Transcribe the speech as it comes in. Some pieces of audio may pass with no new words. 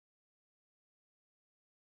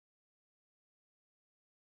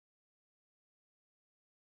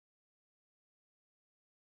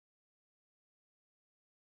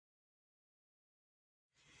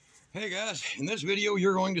Hey guys, in this video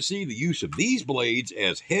you're going to see the use of these blades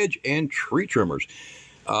as hedge and tree trimmers.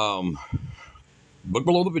 Look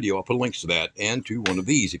below the video, I'll put links to that and to one of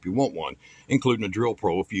these if you want one, including a Drill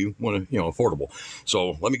Pro if you want to, affordable.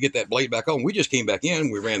 So let me get that blade back on. We just came back in,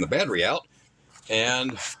 we ran the battery out,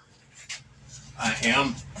 and I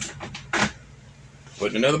am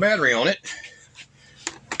putting another battery on it.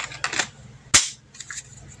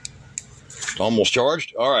 It's almost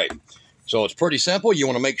charged. All right. So it's pretty simple. You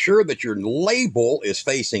want to make sure that your label is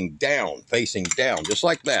facing down, just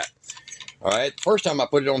like that. All right. First time I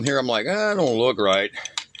put it on here, I'm like, I don't look right.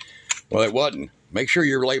 Well, it wasn't. Make sure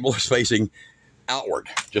your label is facing outward,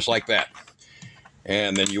 just like that.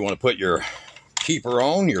 And then you want to put your keeper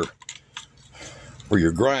on, your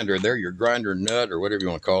grinder there, your grinder nut or whatever you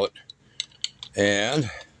want to call it, and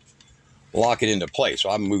lock it into place. So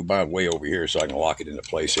I moved mine way over here so I can lock it into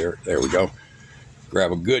place here. There we go.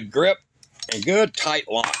 Grab a good grip and good tight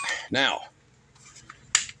lock. Now,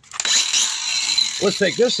 let's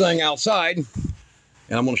take this thing outside, and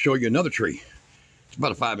I'm going to show you another tree. It's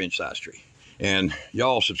about a 5-inch size tree. And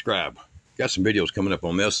y'all subscribe. Got some videos coming up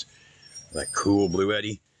on this. That cool Blue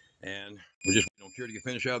Eddy. And we're just waiting on Kira to get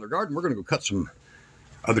finished out of their garden. We're going to go cut some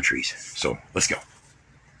other trees. So let's go.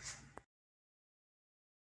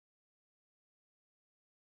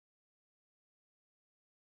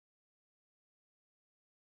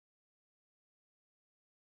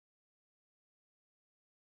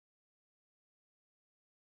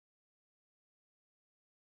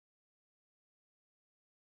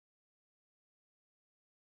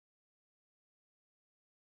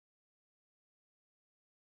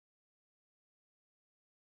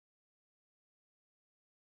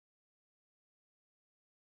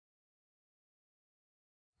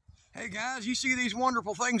 Hey guys, you see these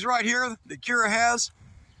wonderful things right here that Kira has?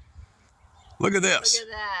 Look at this. Look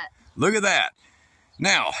at that. Look at that.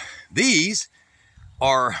 Now, these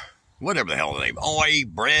are, whatever the hell the name,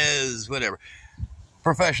 Brez, whatever.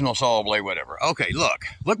 Professional saw blade, whatever. Okay, look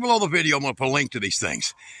below the video. I'm going to put a link to these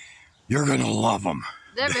things. You're going to love them.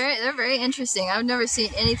 They're very interesting. I've never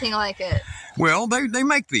seen anything like it. Well, they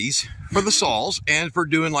make these for the saws and for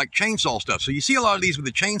doing like chainsaw stuff. So you see a lot of these with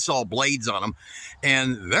the chainsaw blades on them,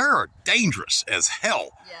 and they're dangerous as hell.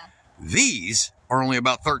 Yeah. These are only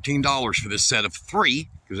about $13 for this set of 3,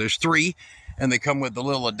 because there's 3, and they come with the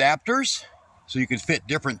little adapters, so you can fit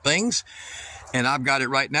different things. And I've got it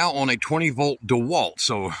right now on a 20-volt Dewalt.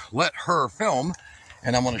 So let her film,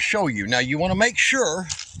 and I'm going to show you. Now you want to make sure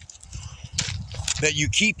that you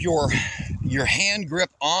keep your hand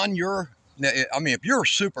grip on your, I mean, if you're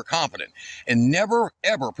super confident, and never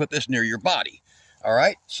ever put this near your body. All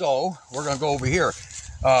right, so we're gonna go over here.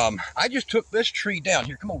 I just took this tree down.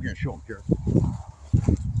 Here, come over here and show them, Kira.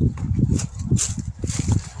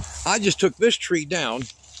 I just took this tree down.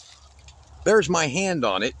 There's my hand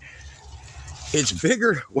on it. It's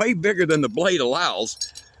bigger, way bigger than the blade allows,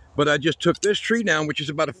 but I just took this tree down, which is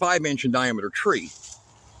about a 5-inch in diameter tree.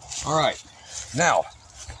 All right. Now,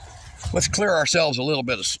 let's clear ourselves a little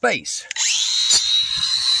bit of space.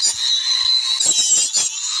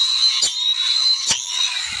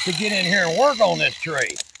 To get in here and work on this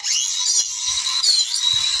tree.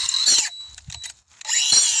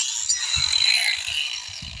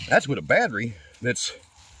 That's with a battery that's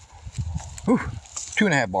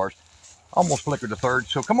 2.5 bars. Almost flickered to 3rd.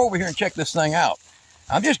 So come over here and check this thing out.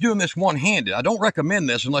 I'm just doing this one-handed. I don't recommend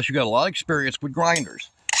this unless you got a lot of experience with grinders.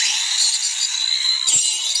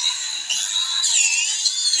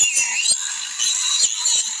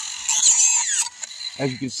 As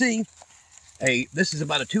you can see, this is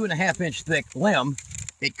about a 2.5-inch thick limb.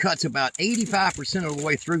 It cuts about 85% of the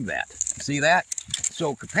way through that. See that?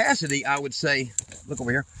 So capacity, I would say, look over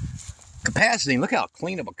here. Capacity, look how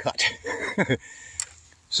clean of a cut.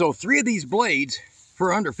 So 3 of these blades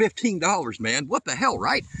for under $15, man. What the hell,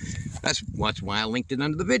 right? That's why I linked it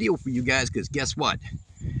under the video for you guys, because guess what?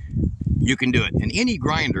 You can do it. And any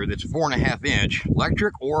grinder that's 4.5-inch,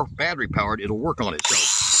 electric or battery powered, it'll work on it. So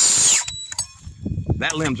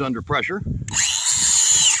that limb's under pressure.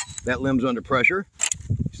 That limb's under pressure.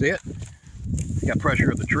 See it? Got pressure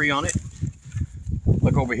of the tree on it.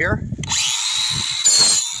 Look over here. Look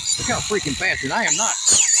how freaking fast, and I am not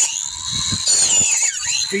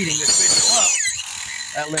speeding this video up.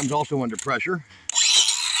 That limb's also under pressure.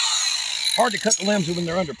 Hard to cut the limbs when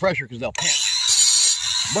they're under pressure because they'll pinch.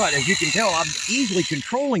 But as you can tell, I'm easily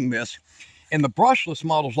controlling this. And the brushless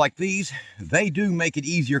models like these, they do make it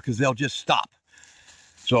easier because they'll just stop.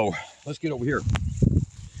 So let's get over here.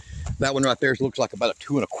 That one right there looks like about a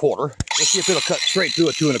 2 1/4. Let's see if it'll cut straight through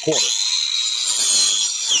a 2 1/4.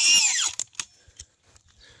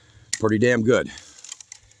 Pretty damn good.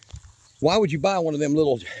 Why would you buy one of them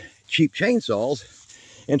little cheap chainsaws?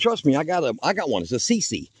 And trust me, I got one. It's a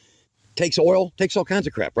CC. Takes oil, takes all kinds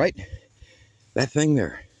of crap, right? That thing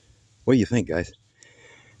there. What do you think, guys?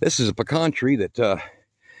 This is a pecan tree that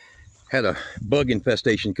had a bug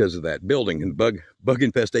infestation because of that building, and bug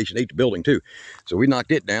infestation ate the building too. So we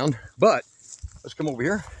knocked it down. But let's come over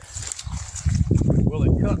here. Will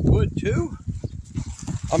it cut wood too?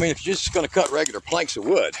 I mean, if you're just going to cut regular planks of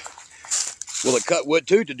wood, will it cut wood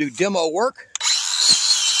too to do demo work?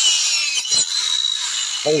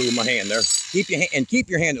 Hold it in my hand there. Keep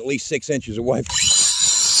your hand at least 6 inches away.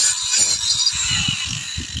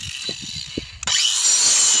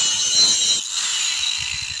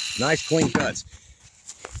 Nice clean cuts.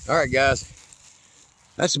 All right, guys.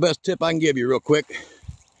 That's the best tip I can give you real quick.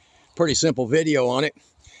 Pretty simple video on it.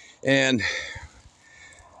 And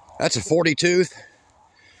that's a 40 tooth.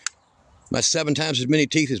 That's 7 times as many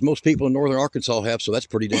teeth as most people in northern Arkansas have, so that's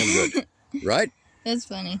pretty damn good. Right? That's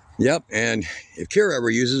funny. Yep, and if Kira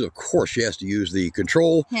ever uses, of course she has to use the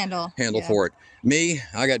control handle for it. Me,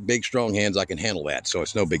 I got big, strong hands. I can handle that, so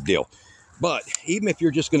it's no big deal. But even if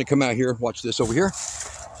you're just going to come out here, watch this over here,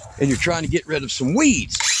 and you're trying to get rid of some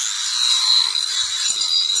weeds.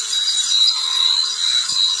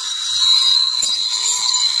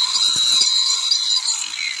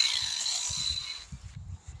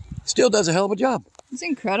 Still does a hell of a job. It's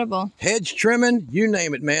incredible. Hedge trimming, you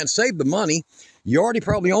name it, man. Save the money. You already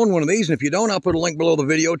probably own one of these, and if you don't, I'll put a link below the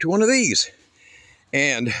video to one of these.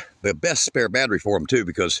 And the best spare battery for them, too,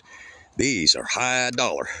 because these are high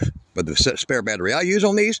dollar. But the spare battery I use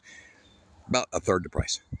on these, about 1/3 the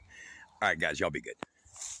price. All right, guys, y'all be good.